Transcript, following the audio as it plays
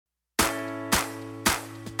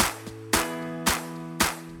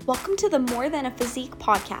Welcome to the More Than a Physique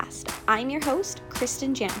podcast. I'm your host,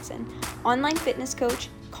 Kristen Jansen, online fitness coach,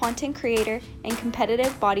 content creator, and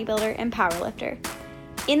competitive bodybuilder and powerlifter.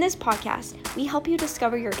 In this podcast, we help you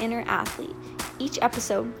discover your inner athlete. Each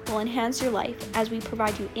episode will enhance your life as we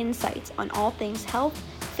provide you insights on all things health,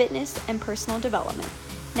 fitness, and personal development.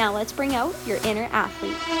 Now let's bring out your inner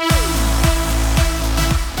athlete.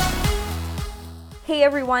 Hey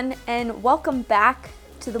everyone, and welcome back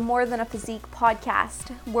to the More Than a Physique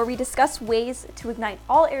podcast, where we discuss ways to ignite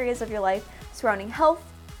all areas of your life surrounding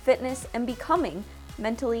health, fitness, and becoming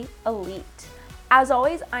mentally elite. As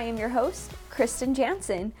always, I am your host, Kristen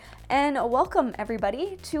Jansen, and welcome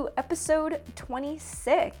everybody to episode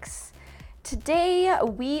 26. Today,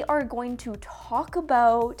 we are going to talk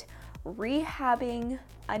about rehabbing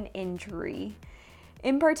an injury.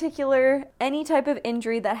 In particular, any type of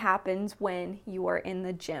injury that happens when you are in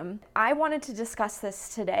the gym. I wanted to discuss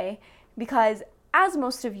this today because, as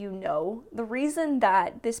most of you know, the reason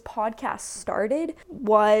that this podcast started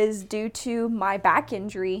was due to my back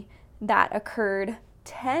injury that occurred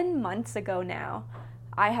 10 months ago now.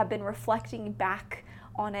 I have been reflecting back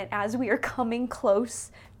on it as we are coming close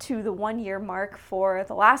to the 1-year mark for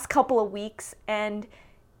the last couple of weeks, and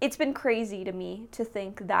it's been crazy to me to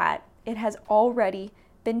think that it has already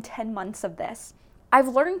been 10 months of this. I've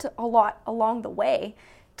learned a lot along the way,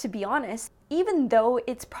 to be honest, even though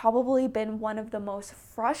it's probably been one of the most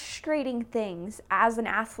frustrating things as an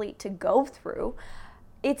athlete to go through.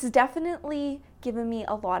 It's definitely given me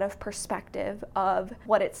a lot of perspective of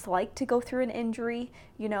what it's like to go through an injury.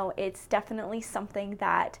 You know, it's definitely something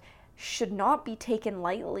that should not be taken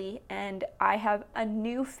lightly, and I have a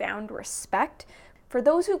newfound respect for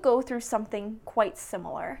those who go through something quite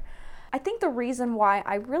similar. I think the reason why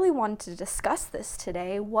I really wanted to discuss this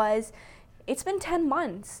today was it's been 10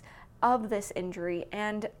 months of this injury,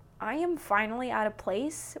 and I am finally at a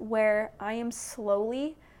place where I am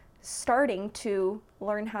slowly starting to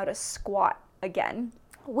learn how to squat again,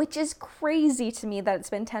 which is crazy to me that it's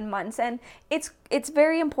been 10 months. And it's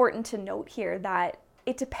very important to note here that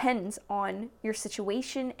it depends on your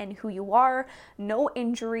situation and who you are. No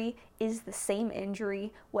injury is the same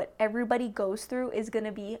injury. What everybody goes through is going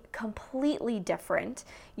to be completely different.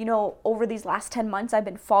 You know, over these last 10 months, I've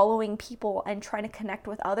been following people and trying to connect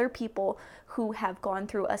with other people who have gone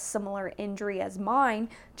through a similar injury as mine,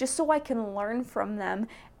 just so I can learn from them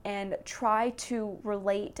and try to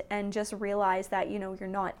relate and just realize that, you know, you're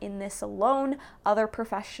not in this alone. Other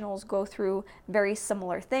professionals go through very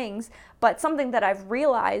similar things. But something that I've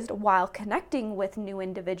realized while connecting with new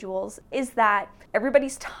individuals is that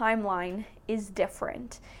everybody's timeline is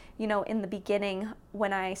different. You know, in the beginning,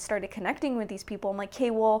 when I started connecting with these people, I'm like, okay,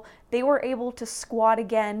 well, they were able to squat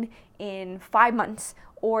again in 5 months.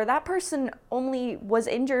 Or that person only was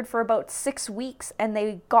injured for about 6 weeks and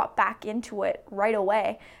they got back into it right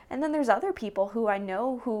away. And then there's other people who I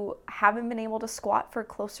know who haven't been able to squat for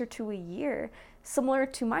closer to a year, similar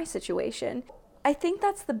to my situation. I think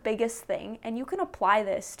that's the biggest thing, and you can apply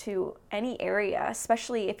this to any area,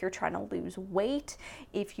 especially if you're trying to lose weight,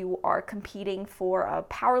 if you are competing for a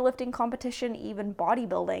powerlifting competition, even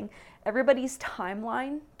bodybuilding. Everybody's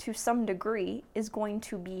timeline, to some degree, is going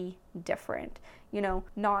to be different. You know,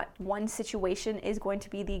 not one situation is going to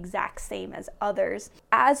be the exact same as others.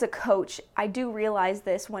 As a coach, I do realize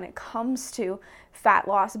this when it comes to fat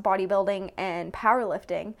loss, bodybuilding, and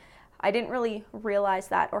powerlifting. I didn't really realize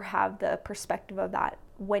that or have the perspective of that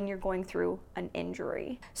when you're going through an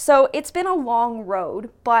injury. So it's been a long road,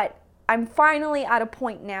 but I'm finally at a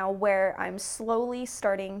point now where I'm slowly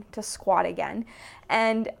starting to squat again.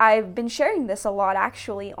 And I've been sharing this a lot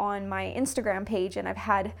actually on my Instagram page, and I've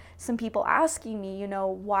had some people asking me, you know,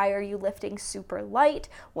 why are you lifting super light?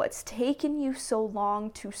 What's taken you so long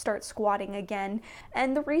to start squatting again?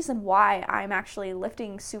 And the reason why I'm actually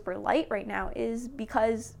lifting super light right now is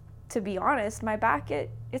because, to be honest, my back,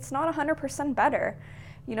 it's not 100% better.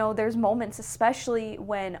 You know, there's moments, especially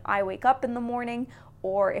when I wake up in the morning,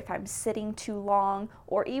 or if I'm sitting too long,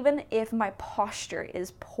 or even if my posture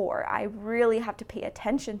is poor. I really have to pay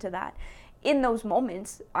attention to that. In those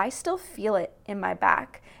moments, I still feel it in my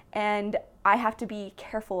back, and I have to be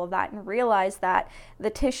careful of that and realize that the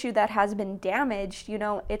tissue that has been damaged, you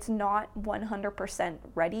know, it's not 100%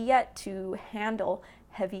 ready yet to handle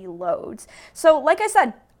heavy loads. So like I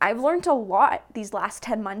said, I've learned a lot these last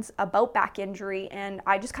 10 months about back injury, and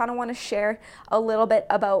I just kind of want to share a little bit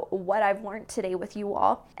about what I've learned today with you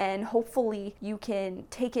all, and hopefully you can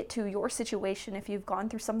take it to your situation if you've gone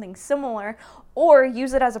through something similar, or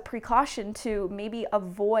use it as a precaution to maybe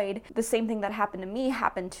avoid the same thing that happened to me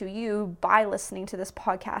happen to you by listening to this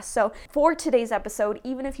podcast. So for today's episode,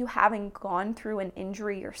 even if you haven't gone through an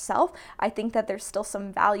injury yourself, I think that there's still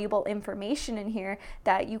some valuable information in here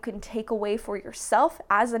that you can take away for yourself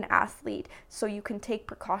as an athlete, so you can take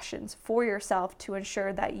precautions for yourself to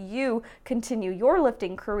ensure that you continue your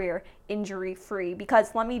lifting career injury-free.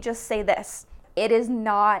 Because let me just say this, it is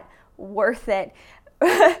not worth it.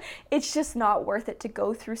 It's just not worth it to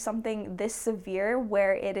go through something this severe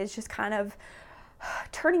where it is just kind of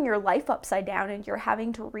turning your life upside down and you're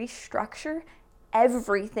having to restructure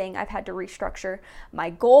everything. I've had to restructure my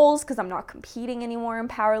goals because I'm not competing anymore in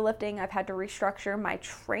powerlifting. I've had to restructure my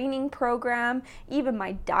training program, even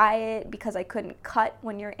my diet, because I couldn't cut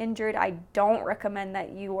when you're injured. I don't recommend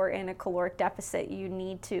that you are in a caloric deficit. You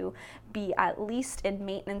need to be at least in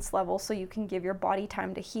maintenance level so you can give your body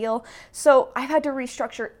time to heal. So I've had to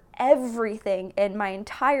restructure everything in my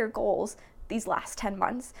entire goals these last 10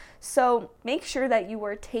 months. So make sure that you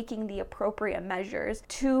are taking the appropriate measures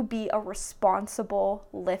to be a responsible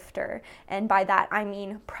lifter. And by that, I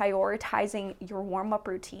mean prioritizing your warm-up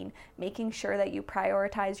routine, making sure that you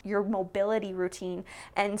prioritize your mobility routine.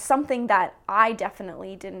 And something that I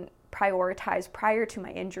definitely didn't prioritize prior to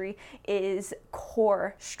my injury is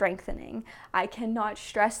core strengthening. I cannot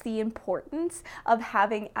stress the importance of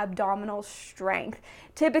having abdominal strength.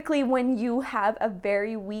 Typically, when you have a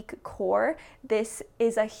very weak core, this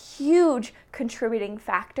is a huge contributing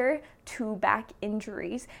factor to back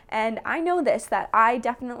injuries. And I know this, that I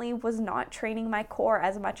definitely was not training my core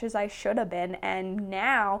as much as I should have been. And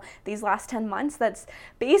now, these last 10 months, that's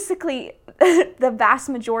basically the vast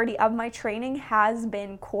majority of my training has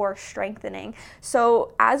been core strengthening.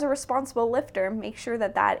 So as a responsible lifter, make sure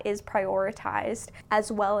that that is prioritized,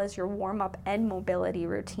 as well as your warm-up and mobility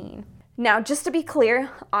routine. Now, just to be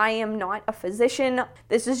clear, I am not a physician.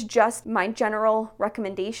 This is just my general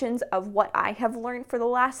recommendations of what I have learned for the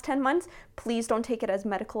last 10 months. Please don't take it as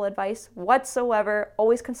medical advice whatsoever.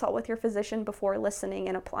 Always consult with your physician before listening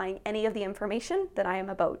and applying any of the information that I am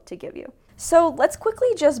about to give you. So let's quickly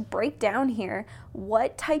just break down here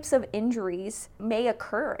what types of injuries may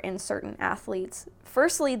occur in certain athletes.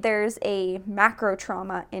 Firstly, there's a macro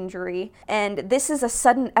trauma injury, and this is a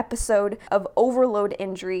sudden episode of overload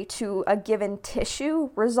injury to a given tissue,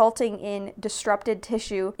 resulting in disrupted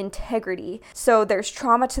tissue integrity. So there's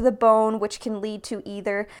trauma to the bone, which can lead to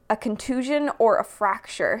either a contusion or a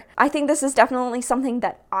fracture. I think this is definitely something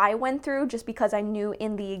that I went through just because I knew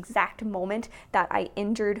in the exact moment that I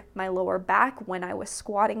injured my lower back when I was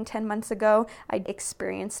squatting 10 months ago. I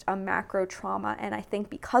experienced a macro trauma, and I think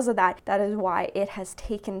because of that, that is why it has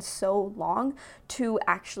taken so long to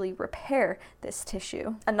actually repair this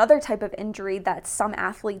tissue. Another type of injury that some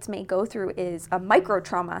athletes may go through is a micro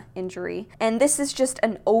trauma injury, and this is just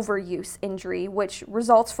an overuse injury which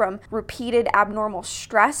results from repeated abnormal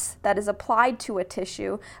stress that is applied to a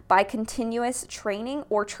tissue by continuous training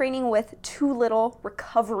or training with too little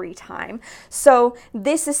recovery time. So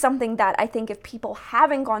this is something that I think if people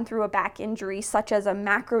haven't gone through a back injury such as a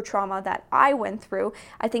macro trauma that I went through,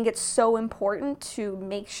 I think it's so important to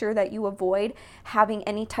make sure that you avoid having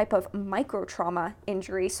any type of micro trauma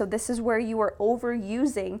injury. So this is where you are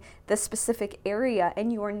overusing the specific area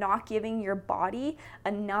and you are not giving your body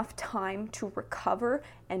enough time to recover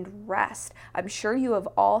and rest. I'm sure you have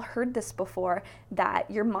all heard this before, that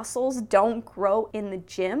your muscles don't grow in the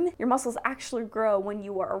gym. Your muscles actually grow when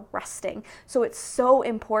you are resting. So it's so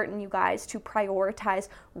important, you guys, to prioritize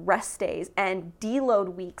rest days and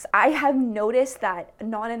deload weeks. I have noticed that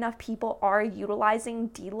not enough people are utilizing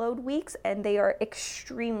deload weeks, and they are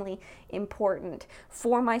extremely important.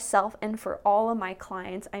 For myself and for all of my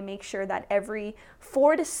clients, I make sure that every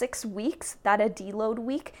 4 to 6 weeks that a deload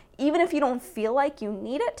week, even if you don't feel like you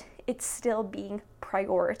need it, it's still being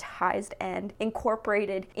prioritized and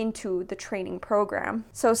incorporated into the training program.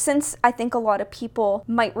 So since I think a lot of people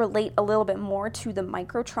might relate a little bit more to the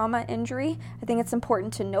micro trauma injury, I think it's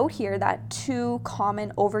important to note here that 2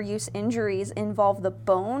 common overuse injuries involve the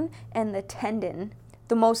bone and the tendon.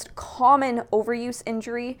 The most common overuse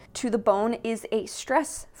injury to the bone is a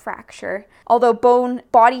stress fracture. Although bone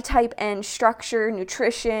body type and structure,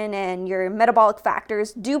 nutrition, and your metabolic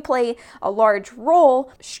factors do play a large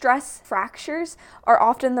role, stress fractures are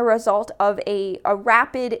often the result of a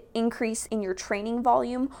rapid increase in your training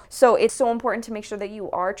volume. So it's so important to make sure that you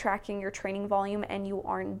are tracking your training volume and you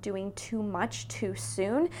aren't doing too much too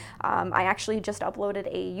soon. I actually just uploaded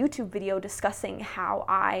a YouTube video discussing how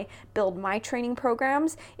I build my training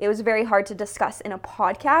programs. It was very hard to discuss in a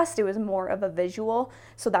podcast. It was more of a visual.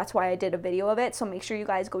 So that's why I did a video of it. So make sure you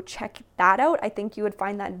guys go check that out. I think you would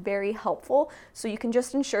find that very helpful. So you can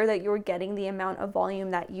just ensure that you're getting the amount of volume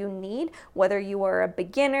that you need, whether you are a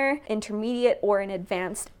beginner, intermediate, or an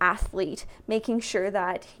advanced athlete. Making sure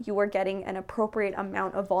that you are getting an appropriate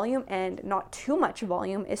amount of volume and not too much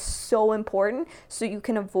volume is so important so you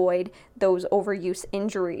can avoid those overuse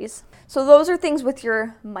injuries. So those are things with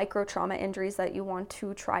your micro trauma injuries that you want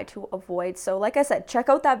to try to avoid. So like I said, check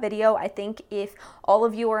out that video. I think if all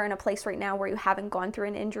of you are in a place right now where you haven't gone through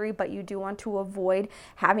an injury, but you do want to avoid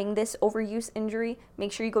having this overuse injury,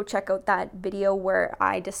 make sure you go check out that video where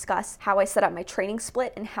I discuss how I set up my training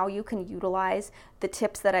split and how you can utilize the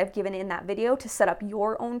tips that I've given in that video to set up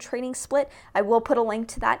your own training split. I will put a link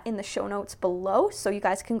to that in the show notes below, so you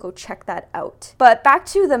guys can go check that out. But back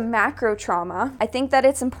to the macro trauma, I think that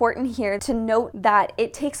it's important here to note that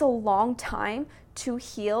it takes a long time to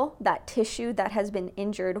heal that tissue that has been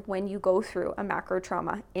injured when you go through a macro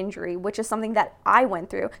trauma injury, which is something that I went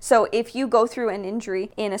through. So if you go through an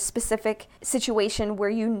injury in a specific situation where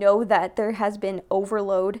you know that there has been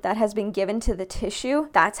overload that has been given to the tissue,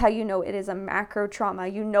 that's how you know it is a macro trauma.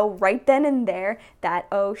 You know right then and there that,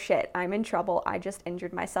 oh shit, I'm in trouble. I just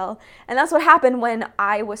injured myself. And that's what happened when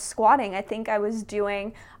I was squatting. I think I was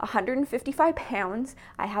doing 155 pounds.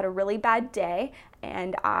 I had a really bad day,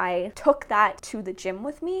 and I took that to the gym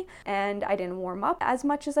with me, and I didn't warm up as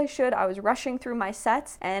much as I should. I was rushing through my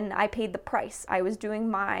sets, and I paid the price. I was doing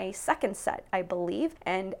my second set, I believe,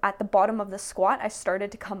 and at the bottom of the squat, I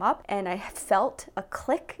started to come up, and I felt a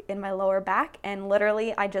click in my lower back, and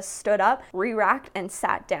literally I just stood up, re-racked, and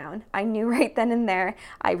sat down. I knew right then and there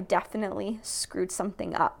I definitely screwed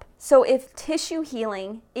something up. So if tissue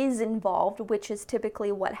healing is involved, which is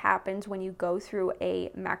typically what happens when you go through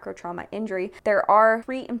a macro trauma injury, there are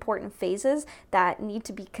 3 important phases that need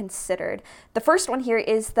to be considered. The first one here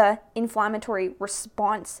is the inflammatory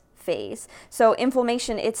response phase. So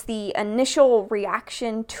inflammation, it's the initial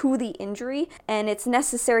reaction to the injury, and it's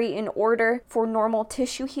necessary in order for normal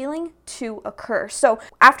tissue healing to occur. So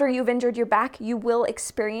after you've injured your back, you will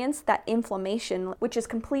experience that inflammation, which is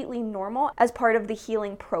completely normal as part of the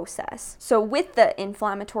healing process. So with the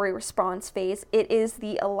inflammatory response phase, it is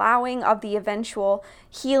the allowing of the eventual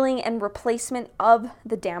healing and replacement of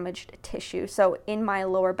the damaged tissue. So in my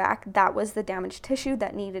lower back, that was the damaged tissue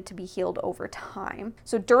that needed to be healed over time.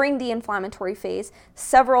 So during the inflammatory phase,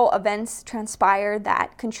 several events transpire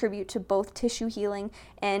that contribute to both tissue healing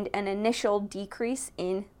and an initial decrease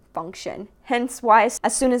in function. Hence why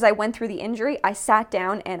as soon as I went through the injury, I sat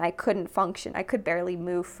down and I couldn't function. I could barely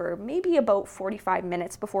move for maybe about 45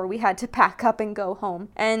 minutes before we had to pack up and go home.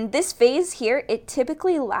 And this phase here, it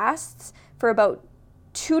typically lasts for about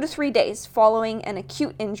 2 to 3 days following an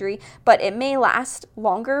acute injury, but it may last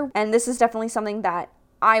longer. And this is definitely something that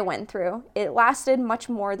I went through. It lasted much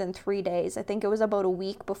more than 3 days. I think it was about a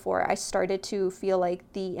week before I started to feel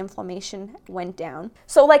like the inflammation went down.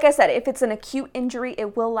 So like I said, if it's an acute injury,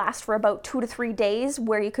 it will last for about 2 to 3 days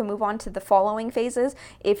where you can move on to the following phases.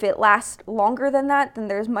 If it lasts longer than that, then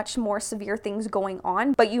there's much more severe things going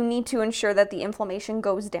on, but you need to ensure that the inflammation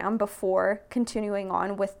goes down before continuing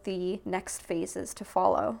on with the next phases to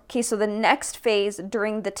follow. Okay, so the next phase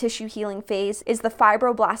during the tissue healing phase is the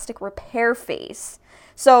fibroblastic repair phase.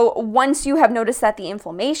 So once you have noticed that the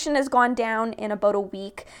inflammation has gone down in about a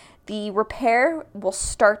week, the repair will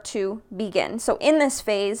start to begin. So in this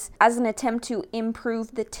phase, as an attempt to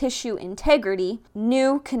improve the tissue integrity,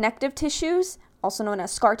 new connective tissues, also known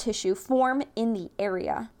as scar tissue, form in the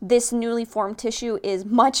area. This newly formed tissue is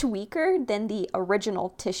much weaker than the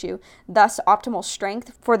original tissue. Thus, optimal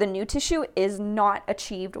strength for the new tissue is not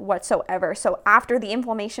achieved whatsoever. So after the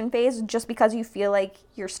inflammation phase, just because you feel like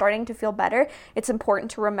you're starting to feel better, it's important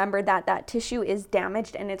to remember that that tissue is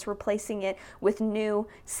damaged and it's replacing it with new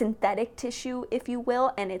synthetic tissue, if you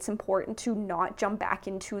will, and it's important to not jump back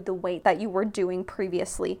into the weight that you were doing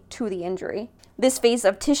previously to the injury. This phase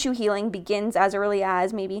of tissue healing begins as early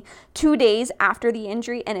as maybe 2 days after the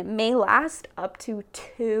injury, and it may last up to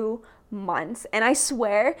 2 months. And I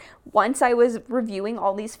swear, once I was reviewing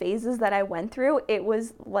all these phases that I went through, it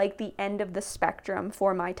was like the end of the spectrum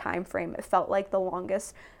for my time frame. It felt like the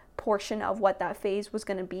longest portion of what that phase was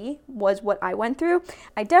going to be was what I went through.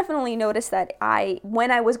 I definitely noticed that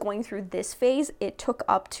when I was going through this phase, it took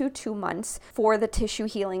up to 2 months for the tissue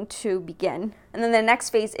healing to begin. And then the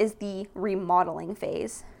next phase is the remodeling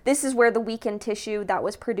phase. This is where the weakened tissue that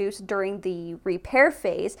was produced during the repair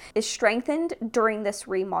phase is strengthened during this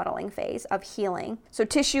remodeling phase of healing. So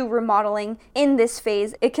tissue remodeling in this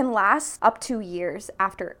phase, it can last up to years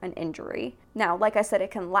after an injury. Now, like I said,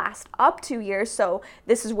 it can last up to years. So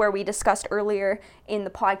this is where we discussed earlier in the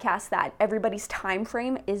podcast that everybody's time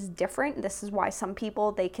frame is different. This is why some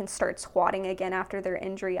people, they can start squatting again after their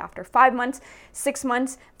injury after 5 months, 6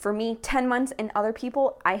 months, for me, 10 months, and other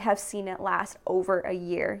people, I have seen it last over a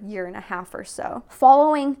year and a half or so.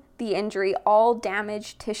 Following the injury, all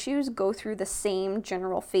damaged tissues go through the same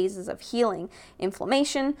general phases of healing: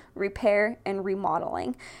 inflammation, repair, and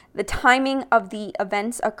remodeling. The timing of the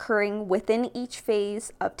events occurring within each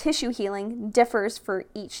phase of tissue healing differs for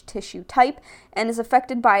each tissue type and is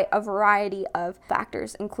affected by a variety of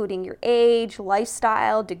factors, including your age,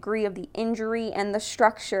 lifestyle, degree of the injury, and the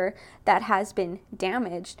structure that has been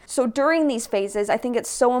damaged. So during these phases, I think it's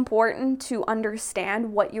so important to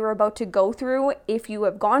understand what you're about to go through if you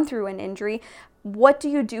have gone through an injury. What do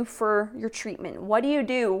you do for your treatment? What do you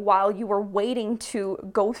do while you are waiting to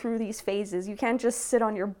go through these phases? You can't just sit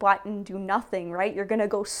on your butt and do nothing, right? You're gonna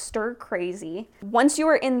go stir crazy. Once you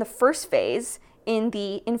are in the first phase, in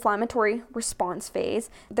the inflammatory response phase,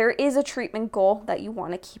 there is a treatment goal that you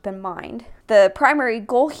want to keep in mind. The primary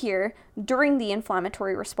goal here during the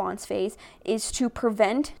inflammatory response phase is to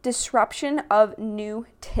prevent disruption of new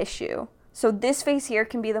tissue. So this phase here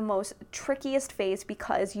can be the most trickiest phase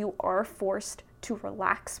because you are forced to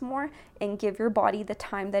relax more and give your body the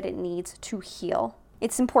time that it needs to heal.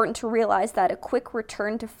 It's important to realize that a quick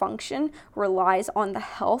return to function relies on the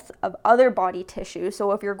health of other body tissue.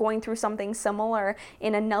 So if you're going through something similar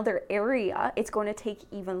in another area, it's going to take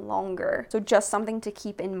even longer. So just something to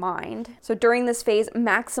keep in mind. So during this phase,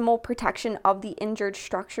 maximal protection of the injured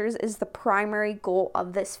structures is the primary goal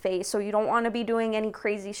of this phase. So you don't want to be doing any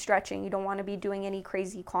crazy stretching. You don't want to be doing any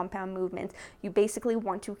crazy compound movements. You basically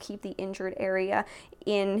want to keep the injured area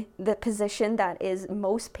in the position that is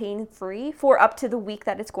most pain-free for up to the week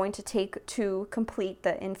that it's going to take to complete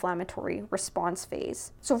the inflammatory response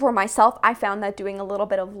phase. So for myself, I found that doing a little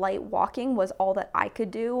bit of light walking was all that I could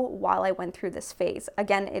do while I went through this phase.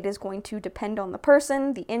 Again, it is going to depend on the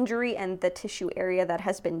person, the injury, and the tissue area that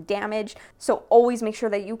has been damaged. So always make sure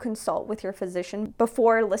that you consult with your physician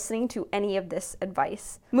before listening to any of this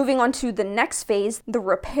advice. Moving on to the next phase, the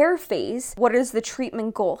repair phase. What is the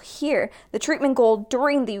treatment goal here? The treatment goal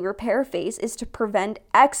during the repair phase is to prevent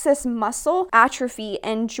excess muscle atrophy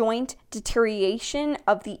and joint deterioration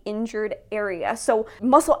of the injured area. So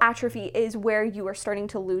muscle atrophy is where you are starting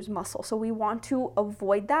to lose muscle. So we want to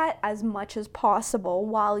avoid that as much as possible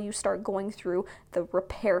while you start going through the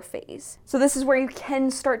repair phase. So this is where you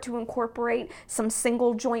can start to incorporate some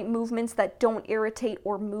single joint movements that don't irritate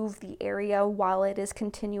or move the area while it is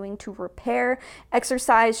continuing to repair.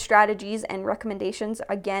 Exercise strategies and recommendations,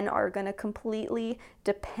 again, are going to completely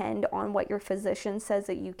depend on what your physician says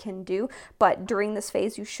that you can do, but during this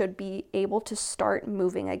phase you should be able to start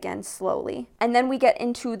moving again slowly. And then we get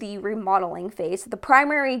into the remodeling phase. The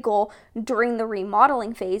primary goal during the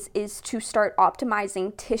remodeling phase is to start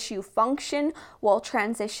optimizing tissue function while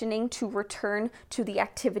transitioning to return to the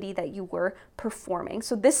activity that you were performing.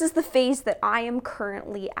 So this is the phase that I am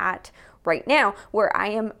currently at right now, where I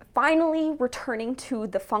am finally returning to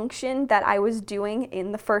the function that I was doing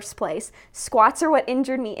in the first place. Squats are what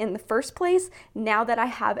injured me in the first place. Now that I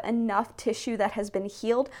have enough tissue that has been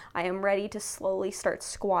healed, I am ready to slowly start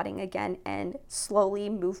squatting again and slowly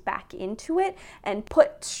move back into it and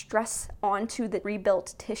put stress onto the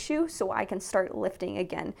rebuilt tissue so I can start lifting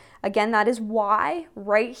again. Again, that is why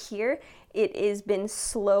right here it has been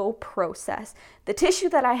slow process. The tissue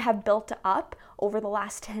that I have built up over the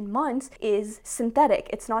last 10 months is synthetic.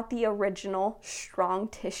 It's not the original strong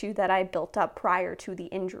tissue that I built up prior to the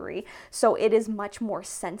injury. So it is much more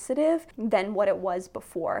sensitive than what it was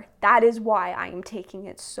before. That is why I am taking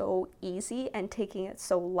it so easy and taking it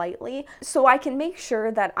so lightly, so I can make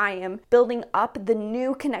sure that I am building up the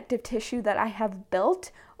new connective tissue that I have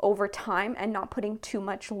built over time and not putting too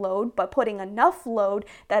much load, but putting enough load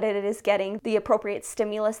that it is getting the appropriate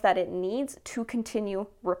stimulus that it needs to continue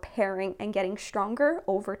repairing and getting stronger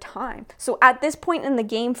over time. So at this point in the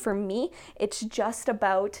game for me, it's just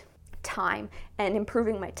about time and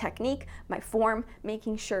improving my technique, my form,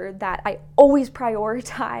 making sure that I always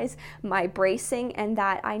prioritize my bracing and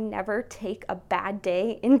that I never take a bad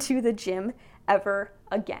day into the gym ever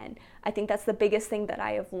again. I think that's the biggest thing that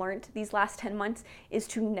I have learned these last 10 months is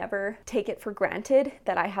to never take it for granted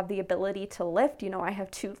that I have the ability to lift. I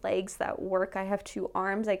have 2 legs that work. I have 2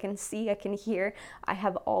 arms. I can see, I can hear. I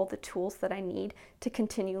have all the tools that I need to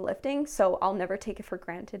continue lifting. So I'll never take it for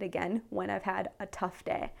granted again when I've had a tough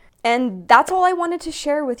day. And that's all I wanted to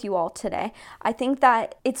share with you all today. I think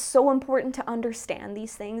that it's so important to understand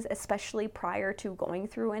these things, especially prior to going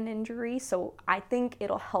through an injury. So I think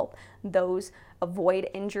it'll help those avoid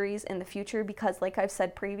injuries in the future because, like I've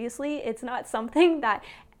said previously, it's not something that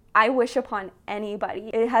I wish upon anybody.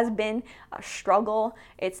 It has been a struggle.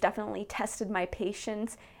 It's definitely tested my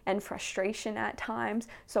patience and frustration at times.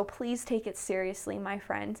 So please take it seriously, my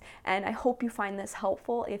friends. And I hope you find this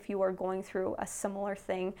helpful if you are going through a similar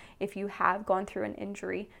thing. If you have gone through an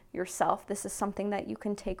injury yourself, this is something that you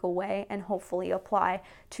can take away and hopefully apply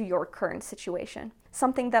to your current situation.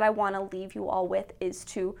 Something that I want to leave you all with is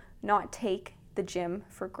to not take the gym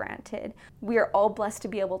for granted. We are all blessed to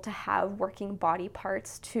be able to have working body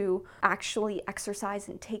parts to actually exercise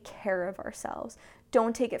and take care of ourselves.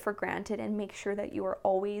 Don't take it for granted and make sure that you are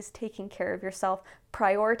always taking care of yourself.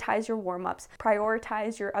 Prioritize your warm-ups,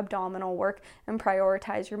 prioritize your abdominal work, and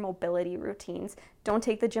prioritize your mobility routines. Don't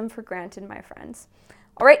take the gym for granted, my friends.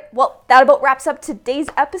 All right, well, that about wraps up today's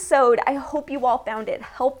episode. I hope you all found it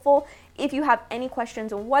helpful. If you have any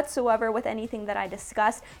questions whatsoever with anything that I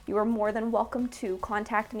discussed, you are more than welcome to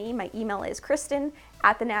contact me. My email is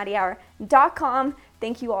kristen@thenattyhour.com.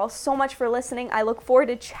 Thank you all so much for listening. I look forward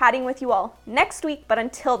to chatting with you all next week. But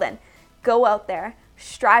until then, go out there,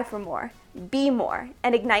 strive for more, be more,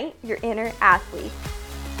 and ignite your inner athlete.